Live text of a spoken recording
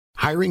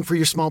Hiring for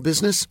your small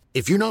business?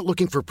 If you're not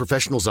looking for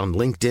professionals on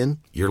LinkedIn,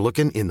 you're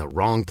looking in the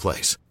wrong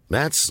place.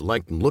 That's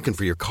like looking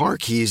for your car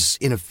keys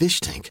in a fish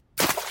tank.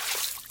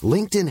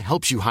 LinkedIn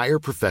helps you hire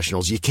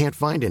professionals you can't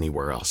find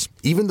anywhere else,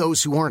 even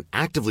those who aren't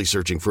actively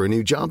searching for a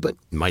new job but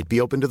might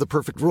be open to the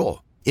perfect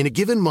role. In a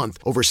given month,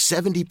 over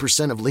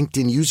 70% of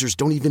LinkedIn users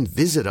don't even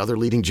visit other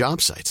leading job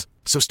sites.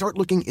 So start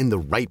looking in the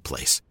right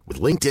place.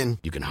 With LinkedIn,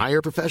 you can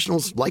hire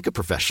professionals like a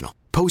professional.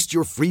 Post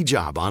your free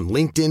job on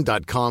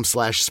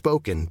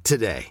linkedin.com/spoken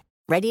today.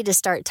 Ready to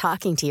start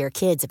talking to your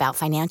kids about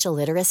financial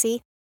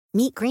literacy?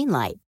 Meet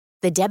Greenlight,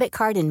 the debit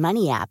card and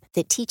money app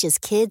that teaches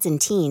kids and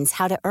teens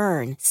how to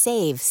earn,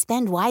 save,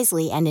 spend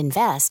wisely, and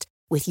invest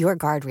with your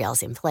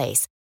guardrails in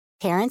place.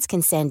 Parents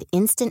can send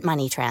instant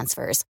money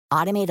transfers,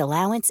 automate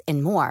allowance,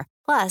 and more.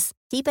 Plus,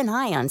 keep an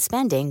eye on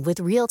spending with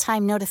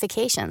real-time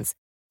notifications.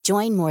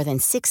 Join more than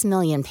 6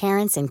 million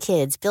parents and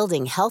kids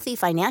building healthy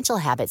financial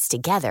habits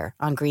together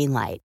on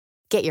Greenlight.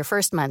 Get your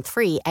first month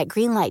free at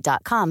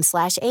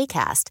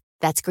greenlight.com/ACAST.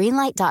 That's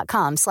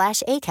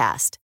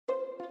greenlight.com/ACAST.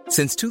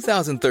 Since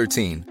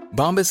 2013,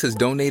 Bombas has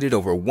donated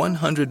over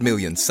 100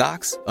 million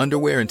socks,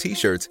 underwear, and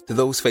T-shirts to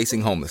those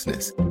facing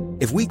homelessness.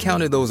 If we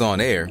counted those on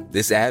air,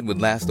 this ad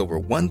would last over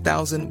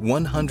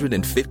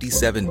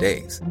 1,157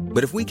 days.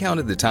 But if we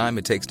counted the time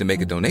it takes to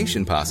make a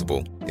donation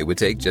possible, it would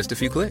take just a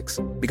few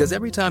clicks. Because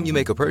every time you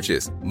make a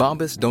purchase,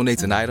 Bombas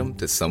donates an item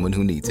to someone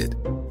who needs it.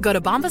 Go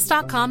to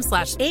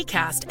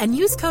bombas.com/ACAST and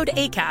use code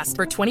ACAST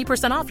for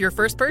 20% off your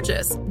first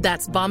purchase.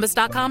 That's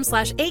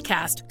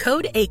bombas.com/ACAST,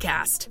 code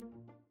ACAST.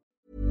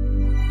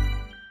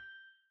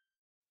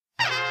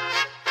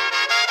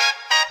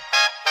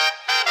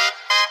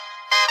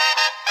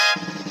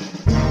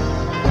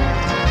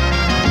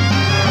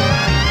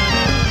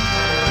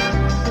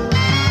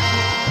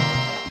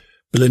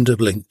 Belinda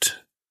blinked,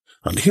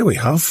 and here we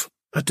have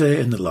a day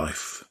in the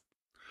life.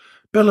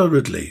 Bella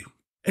Ridley,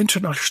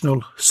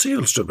 International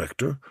Sales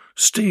Director,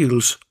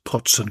 Steels,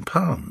 Pots and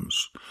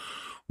Pans.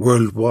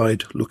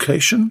 Worldwide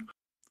location,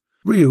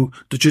 Rio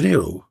de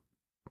Janeiro,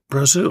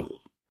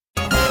 Brazil.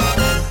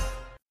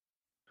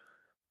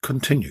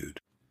 Continued.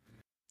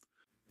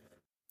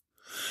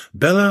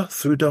 Bella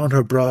threw down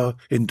her bra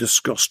in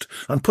disgust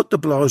and put the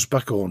blouse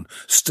back on,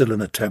 still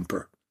in a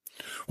temper.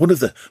 One of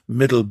the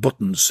middle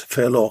buttons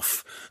fell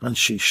off, and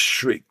she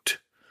shrieked.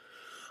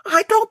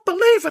 "I don't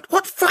believe it!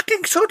 What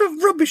fucking sort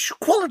of rubbish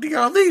quality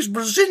are these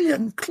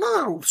Brazilian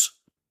clothes?"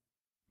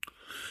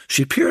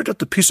 She peered at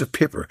the piece of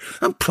paper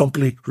and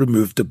promptly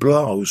removed the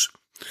blouse.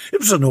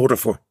 It was an order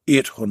for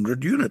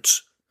 800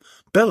 units.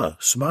 Bella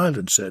smiled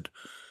and said,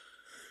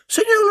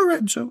 "Signor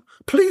Lorenzo,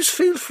 please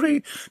feel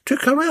free to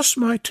caress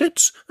my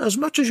tits as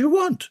much as you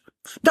want.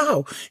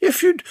 Now,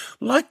 if you'd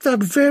like that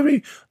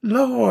very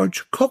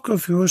large cock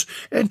of yours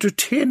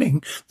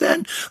entertaining,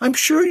 then I'm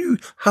sure you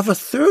have a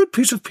third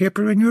piece of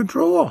paper in your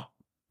drawer."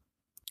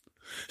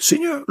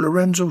 Signor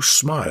Lorenzo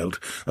smiled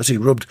as he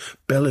rubbed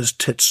Bella's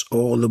tits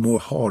all the more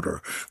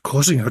harder,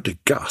 causing her to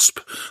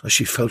gasp as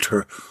she felt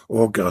her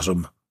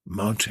orgasm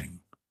mounting.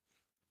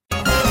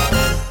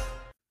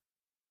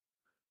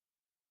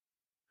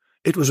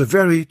 It was a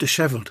very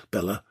dishevelled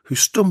Bella who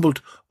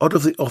stumbled out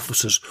of the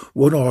offices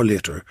 1 hour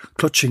later,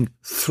 clutching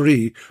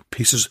 3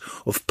 pieces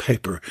of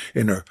paper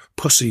in her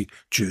pussy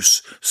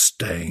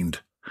juice-stained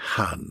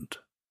hand.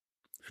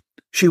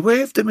 She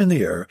waved them in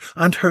the air,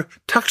 and her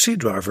taxi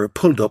driver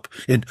pulled up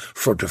in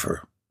front of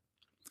her.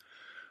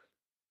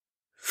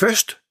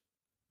 "First,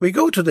 we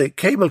go to the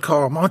Cable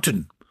Car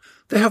Mountain.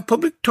 They have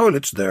public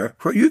toilets there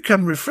where you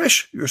can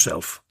refresh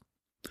yourself."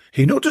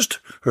 He noticed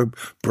her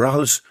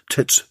braless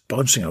tits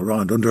bouncing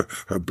around under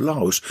her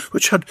blouse,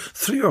 which had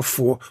 3 or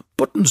 4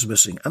 buttons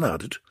missing, and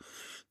added,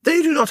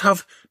 "They do not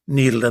have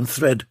needle and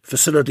thread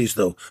facilities,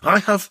 though. I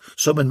have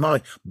some in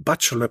my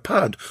bachelor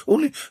pad,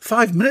 only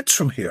 5 minutes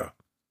from here."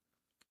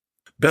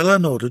 Bella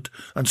nodded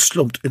and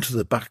slumped into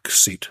the back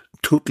seat,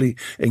 totally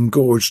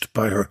engorged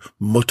by her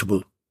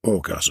multiple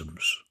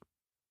orgasms.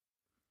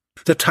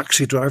 The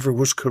taxi driver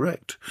was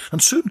correct,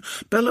 and soon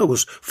Bella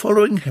was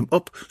following him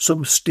up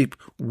some steep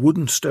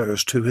wooden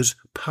stairs to his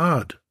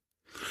pad.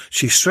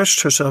 She stretched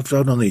herself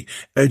down on the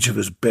edge of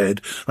his bed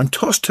and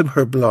tossed him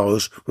her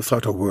blouse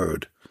without a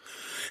word.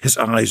 His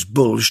eyes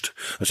bulged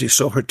as he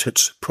saw her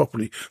tits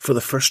properly for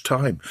the first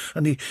time,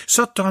 and he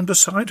sat down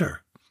beside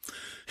her.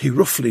 He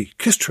roughly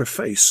kissed her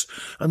face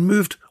and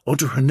moved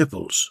onto her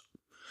nipples.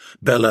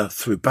 Bella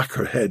threw back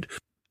her head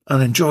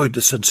and enjoyed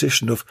the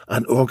sensation of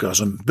an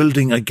orgasm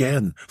building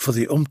again for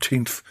the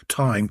umpteenth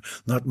time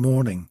that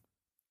morning.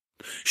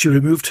 She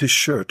removed his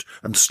shirt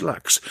and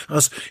slacks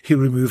as he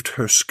removed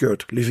her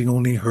skirt, leaving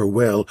only her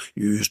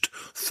well-used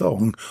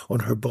thong on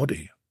her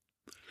body.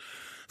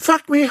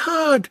 "Fuck me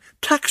hard,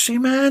 taxi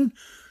man,"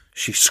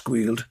 she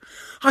squealed.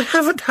 "I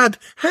haven't had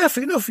half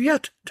enough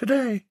yet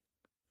today."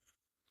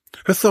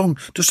 Her thong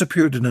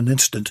disappeared in an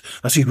instant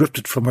as he ripped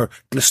it from her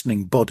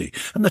glistening body,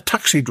 and the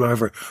taxi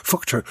driver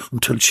fucked her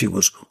until she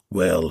was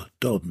well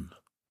done.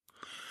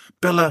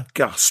 Bella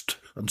gasped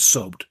and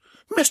sobbed.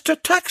 "Mr.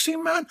 Taxi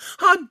Man,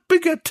 how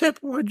big a tip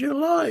would you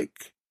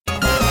like?"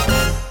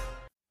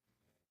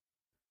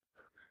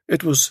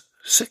 It was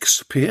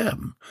 6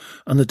 p.m,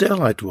 and the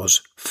daylight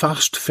was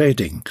fast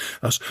fading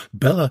as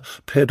Bella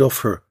paid off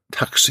her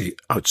taxi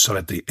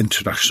outside the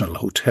International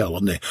Hotel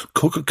on the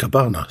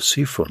Copacabana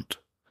seafront.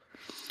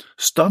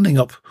 Standing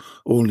up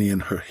only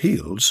in her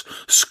heels,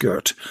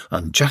 skirt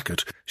and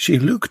jacket, she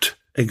looked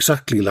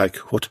exactly like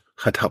what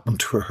had happened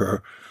to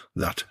her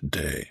that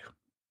day.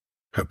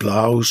 Her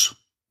blouse,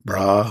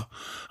 bra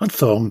and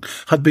thong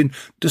had been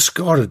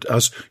discarded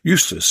as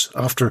useless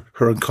after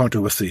her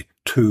encounter with the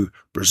 2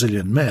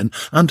 Brazilian men,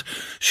 and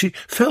she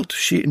felt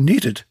she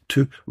needed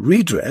to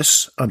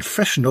redress and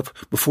freshen up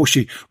before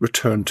she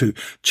returned to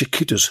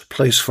Chiquita's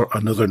place for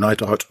another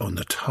night out on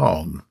the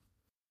town.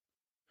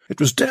 It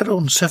was dead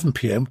on 7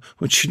 p.m.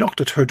 when she knocked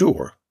at her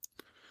door.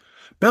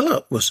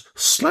 Bella was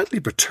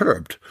slightly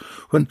perturbed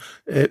when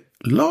a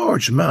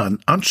large man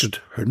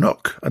answered her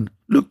knock and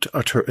looked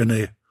at her in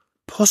a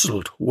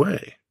puzzled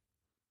way.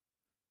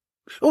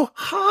 "Oh,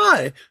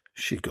 hi,"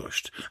 she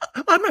gushed.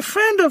 "I'm a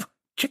friend of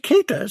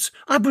Chiquita's.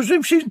 I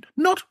presume she's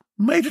not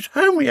made it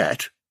home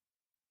yet."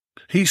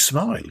 He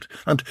smiled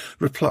and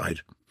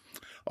replied,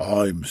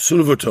 "I'm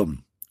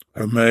Silverton,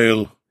 her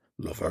male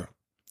lover,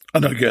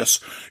 and I guess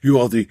you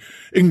are the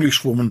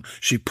Englishwoman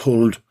she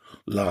pulled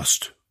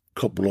last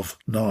couple of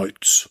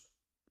nights."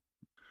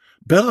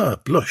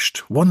 Bella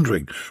blushed,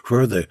 wondering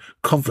where the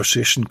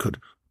conversation could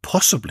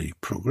possibly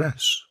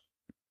progress.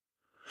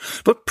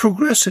 But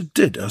progress it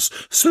did, as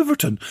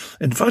Silverton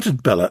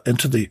invited Bella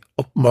into the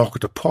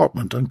upmarket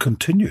apartment and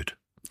continued.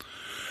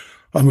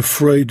 "I'm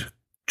afraid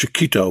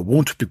Chiquita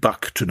won't be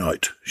back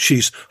tonight.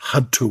 She's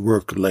had to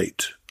work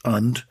late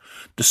and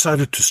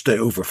decided to stay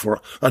over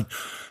for an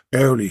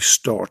early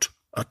start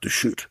at the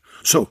shoot.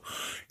 So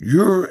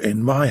you're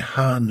in my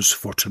hands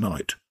for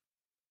tonight,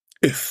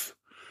 if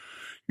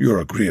you're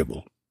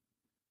agreeable."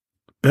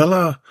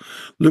 Bella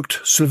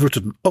looked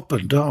Silverton up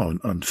and down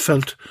and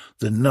felt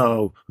the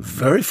now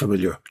very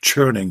familiar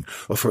churning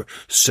of her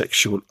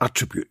sexual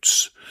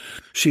attributes.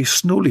 She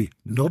slowly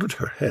nodded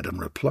her head and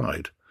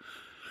replied,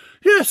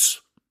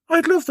 "Yes,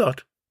 I'd love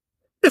that.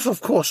 If,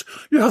 of course,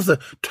 you have the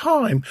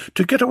time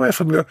to get away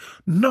from your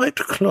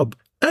nightclub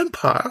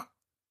empire."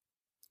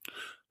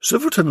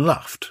 Silverton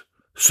laughed.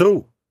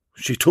 "So,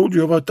 she told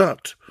you about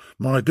that,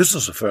 my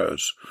business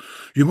affairs.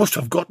 You must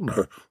have gotten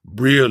her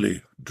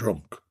really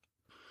drunk."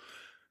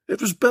 It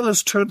was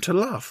Bella's turn to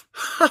laugh.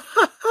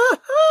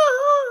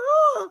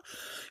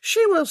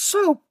 She was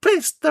so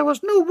pissed there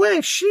was no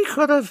way she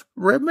could have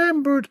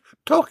remembered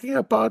talking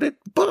about it,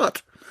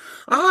 but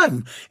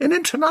I'm in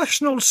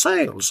international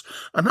sales,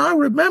 and I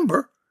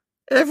remember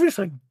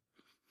everything.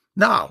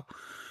 Now,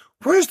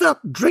 where's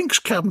that drinks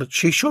cabinet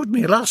she showed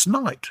me last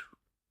night?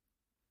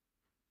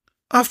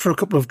 After a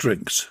couple of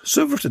drinks,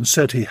 Silverton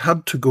said he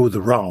had to go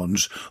the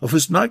rounds of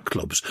his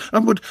nightclubs,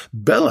 and would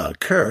Bella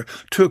care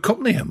to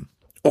accompany him?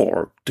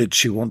 Or did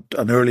she want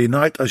an early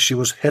night as she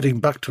was heading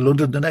back to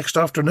London the next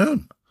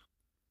afternoon?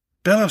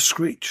 Bella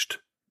screeched,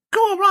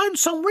 "Go around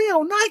some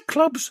real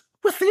nightclubs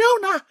with the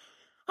owner?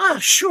 I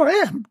sure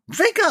am.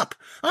 Drink up.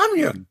 I'm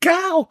your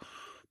gal."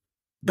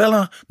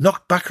 Bella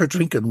knocked back her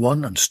drink in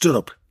one and stood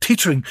up,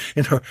 teetering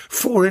in her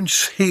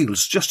 4-inch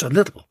heels just a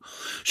little.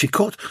 She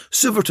caught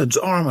Silverton's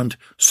arm and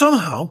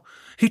somehow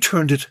he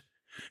turned it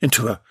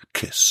into a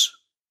kiss.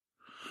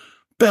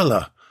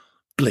 Bella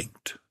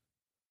blinked.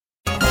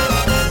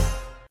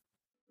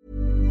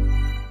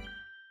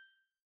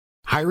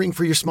 Hiring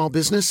for your small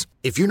business?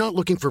 If you're not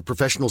looking for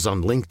professionals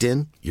on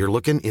LinkedIn, you're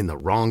looking in the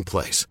wrong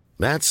place.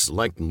 That's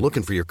like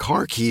looking for your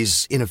car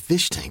keys in a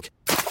fish tank.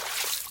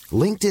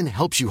 LinkedIn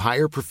helps you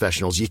hire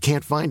professionals you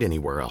can't find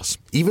anywhere else,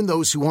 even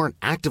those who aren't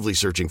actively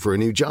searching for a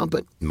new job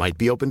but might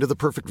be open to the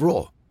perfect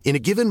role. In a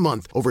given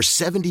month, over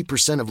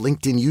 70% of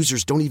LinkedIn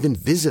users don't even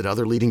visit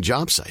other leading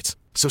job sites.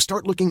 So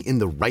start looking in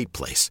the right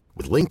place.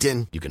 With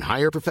LinkedIn, you can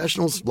hire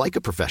professionals like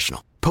a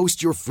professional.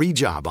 Post your free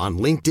job on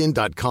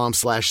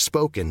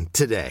linkedin.com/spoken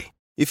today.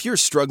 If you're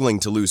struggling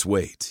to lose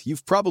weight,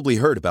 you've probably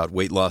heard about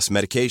weight loss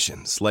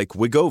medications like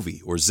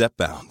Wegovy or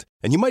Zepbound,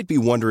 and you might be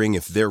wondering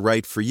if they're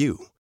right for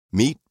you.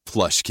 Meet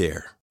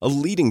PlushCare, a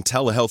leading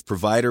telehealth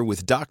provider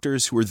with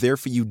doctors who are there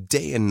for you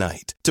day and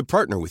night to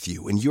partner with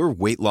you in your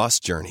weight loss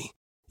journey.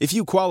 If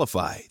you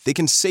qualify, they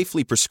can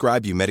safely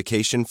prescribe you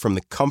medication from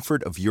the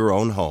comfort of your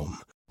own home.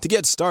 To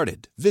get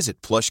started,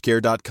 visit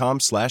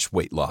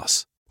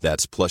plushcare.com/weightloss.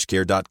 That's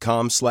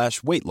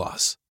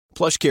plushcare.com/weightloss.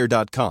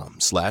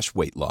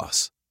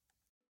 plushcare.com/weightloss.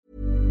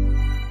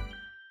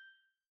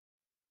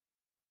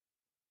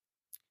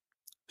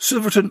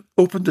 Silverton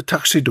opened the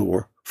taxi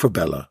door for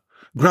Bella,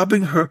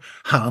 grabbing her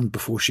hand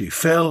before she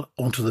fell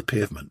onto the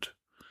pavement.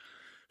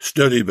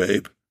 "Steady,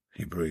 babe,"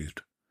 he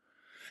breathed.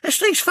 "It's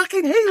these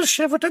fucking heels,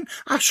 Silverton.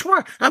 I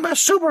swear I'm as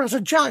sober as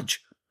a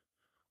judge."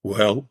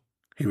 "Well,"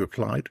 he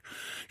replied,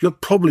 "you'll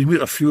probably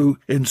meet a few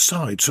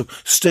inside, so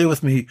stay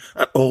with me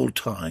at all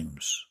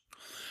times."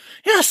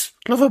 "Yes,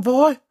 lover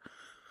boy,"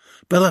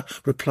 Bella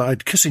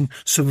replied, kissing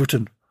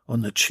Silverton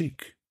on the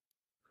cheek.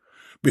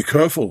 "Be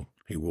careful,"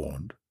 he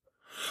warned.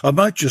 "I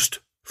might just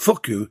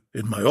fuck you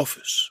in my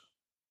office."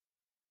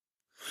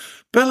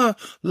 Bella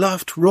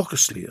laughed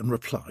raucously and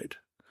replied,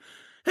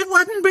 "It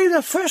wouldn't be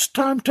the first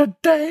time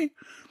today,"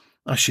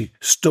 as she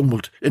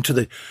stumbled into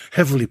the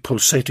heavily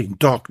pulsating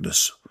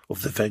darkness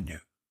of the venue.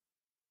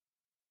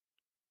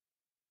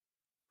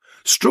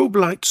 Strobe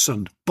lights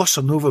and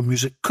bossa nova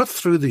music cut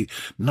through the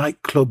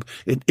nightclub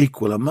in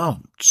equal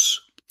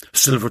amounts.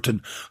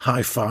 Silverton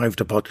high-fived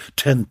about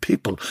 10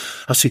 people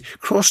as he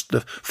crossed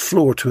the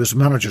floor to his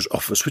manager's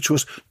office, which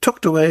was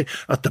tucked away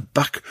at the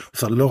back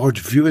with a large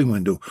viewing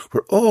window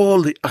where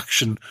all the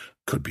action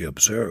could be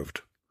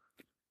observed.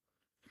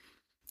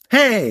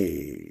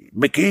 "Hey,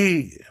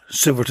 Mickey,"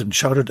 Silverton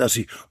shouted as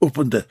he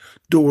opened the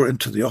door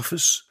into the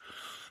office.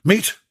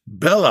 "Meet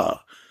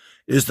Bella.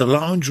 Is the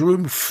lounge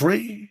room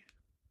free?"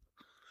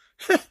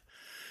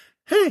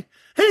 Hey,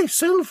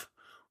 Silv,"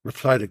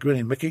 replied a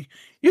grinning Mickey.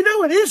 "You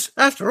know it is,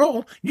 after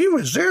all. You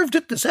reserved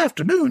it this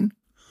afternoon."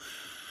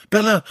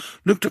 Bella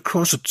looked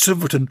across at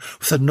Silverton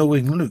with a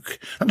knowing look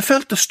and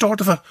felt the start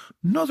of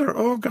another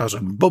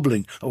orgasm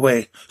bubbling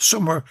away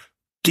somewhere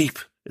deep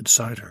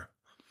inside her.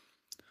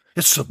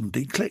 It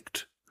suddenly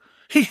clicked.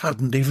 He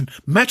hadn't even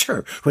met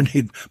her when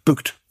he'd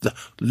booked the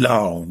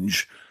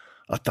lounge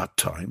at that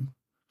time.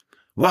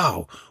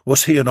 Wow,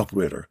 was he an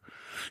upgrader?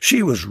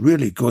 She was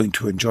really going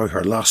to enjoy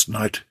her last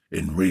night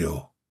in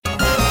Rio.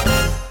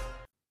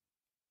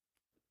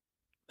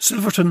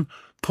 Silverton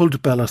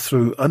pulled Bella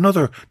through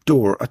another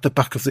door at the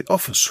back of the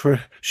office,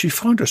 where she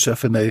found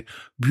herself in a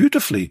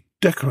beautifully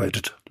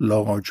decorated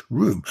large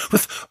room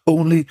with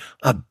only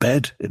a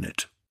bed in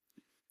it.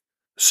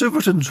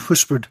 Silverton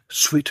whispered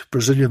sweet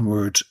Brazilian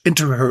words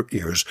into her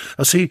ears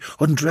as he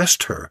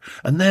undressed her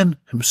and then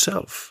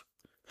himself.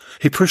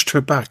 He pushed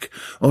her back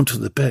onto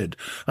the bed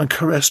and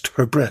caressed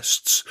her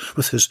breasts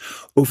with his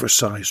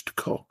oversized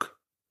cock.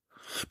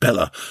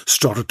 Bella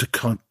started to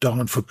count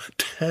down from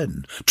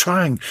 10,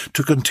 trying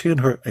to contain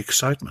her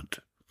excitement.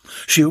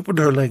 She opened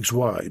her legs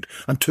wide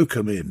and took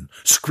him in,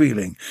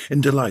 squealing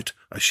in delight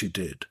as she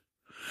did.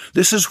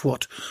 This is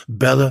what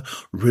Bella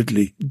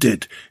Ridley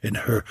did in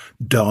her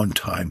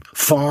downtime,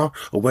 far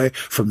away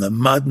from the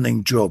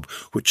maddening job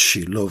which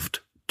she loved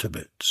to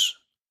bits.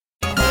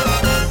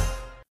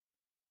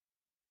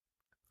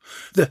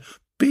 The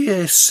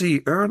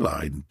BAC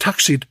airline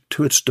taxied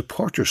to its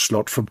departure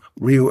slot from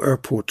Rio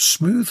Airport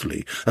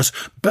smoothly as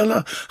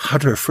Bella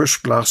had her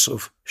first glass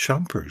of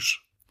champers.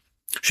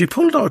 She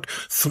pulled out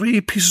 3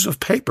 pieces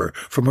of paper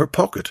from her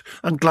pocket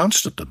and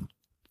glanced at them.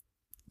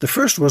 The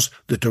first was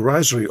the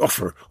derisory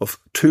offer of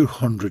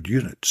 200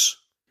 units.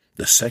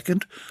 The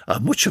second, a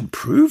much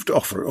improved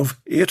offer of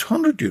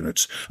 800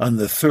 units. And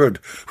the third,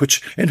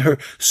 which in her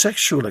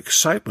sexual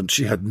excitement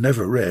she had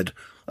never read,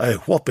 a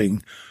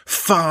whopping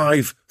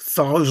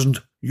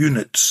 5,000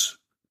 units.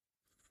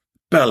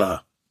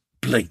 Bella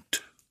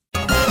blinked.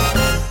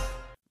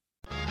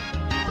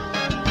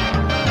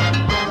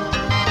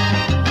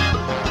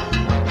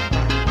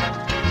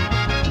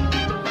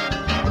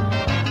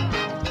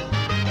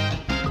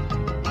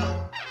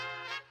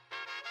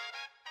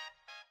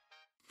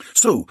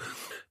 So,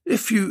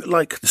 if you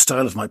like the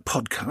style of my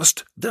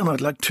podcast, then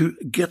I'd like to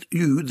get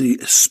you the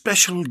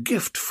special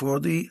gift for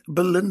the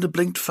Belinda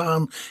Blinked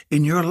fan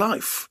in your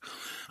life.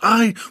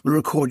 I will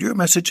record your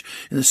message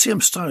in the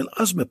same style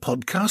as my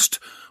podcast,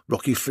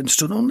 Rocky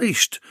Flintstone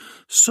Unleashed.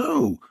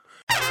 So,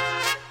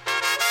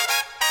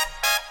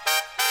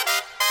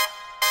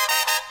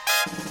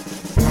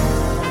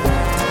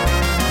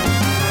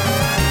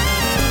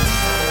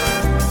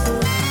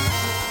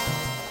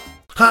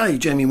 hi,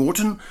 Jamie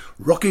Morton,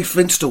 Rocky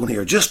Flintstone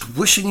here, just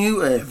wishing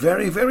you a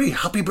very, very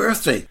happy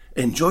birthday.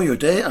 Enjoy your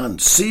day and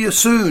see you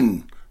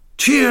soon.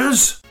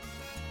 Cheers!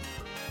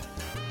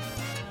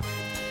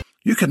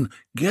 You can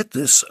get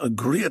this a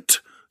great,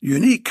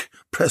 unique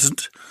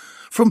present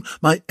from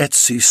my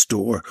Etsy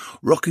store,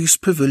 Rocky's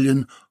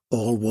Pavilion,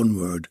 all one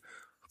word.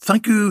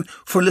 Thank you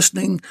for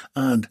listening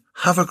and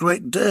have a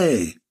great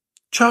day.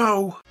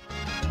 Ciao!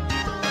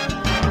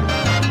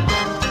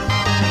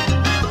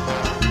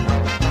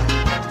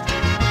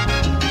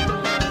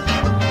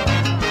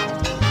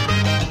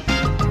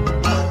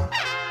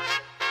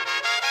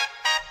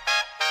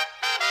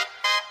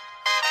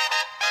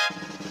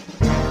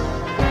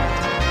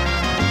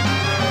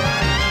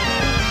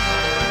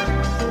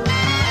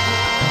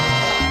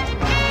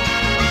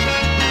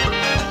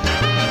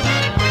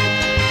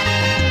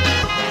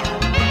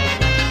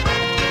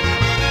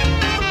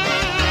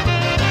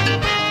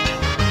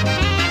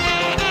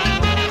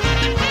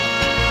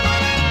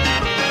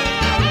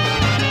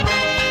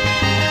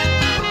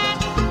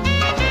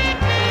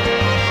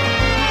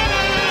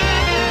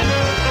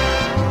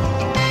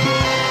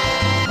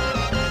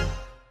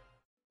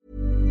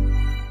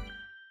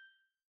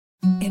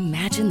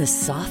 Imagine the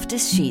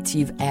softest sheets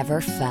you've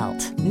ever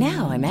felt.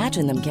 Now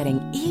imagine them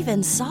getting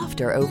even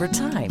softer over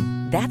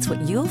time. That's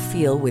what you'll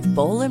feel with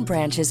Boll &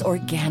 Branch's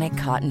organic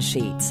cotton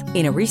sheets.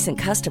 In a recent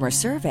customer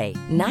survey,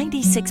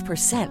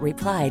 96%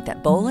 replied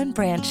that Boll &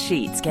 Branch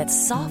sheets get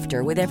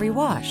softer with every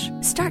wash.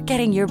 Start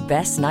getting your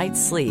best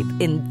night's sleep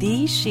in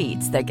these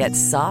sheets that get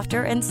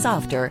softer and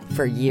softer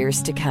for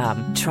years to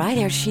come. Try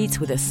their sheets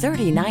with a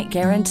 30-night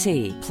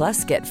guarantee.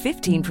 Plus, get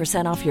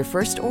 15% off your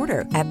first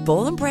order at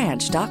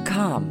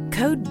bollandbranch.com.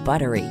 Code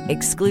BUTTERY.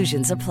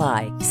 Exclusions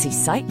apply. See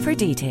site for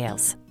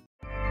details.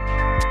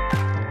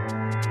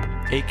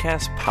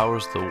 Acast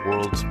powers the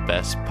world's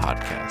best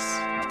podcasts.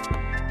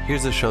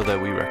 Here's a show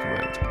that we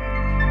recommend.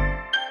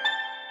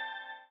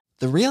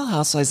 The Real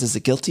Housewives is a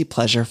guilty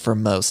pleasure for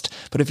most,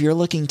 but if you're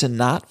looking to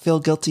not feel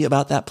guilty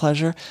about that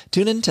pleasure,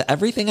 tune in to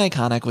Everything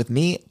Iconic with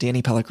me,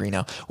 Danny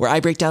Pellegrino, where I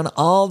break down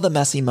all the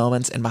messy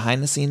moments and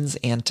behind-the-scenes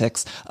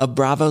antics of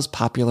Bravo's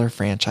popular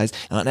franchise.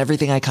 And on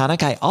Everything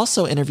Iconic, I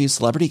also interview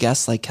celebrity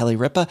guests like Kelly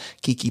Ripa,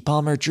 Keke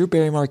Palmer, Drew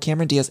Barrymore,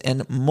 Cameron Diaz,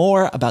 and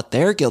more about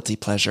their guilty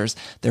pleasures,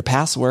 their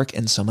past work,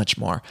 and so much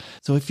more.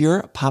 So if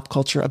you're pop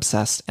culture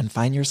obsessed and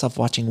find yourself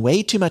watching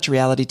way too much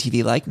reality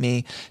TV like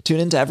me, tune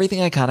into Everything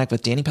Iconic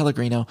with Danny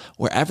Pellegrino,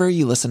 wherever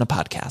you listen to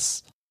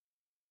podcasts.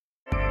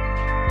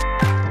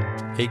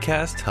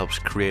 Acast helps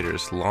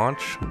creators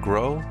launch,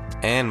 grow,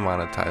 and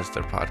monetize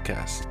their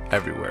podcasts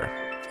everywhere.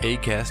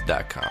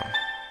 Acast.com.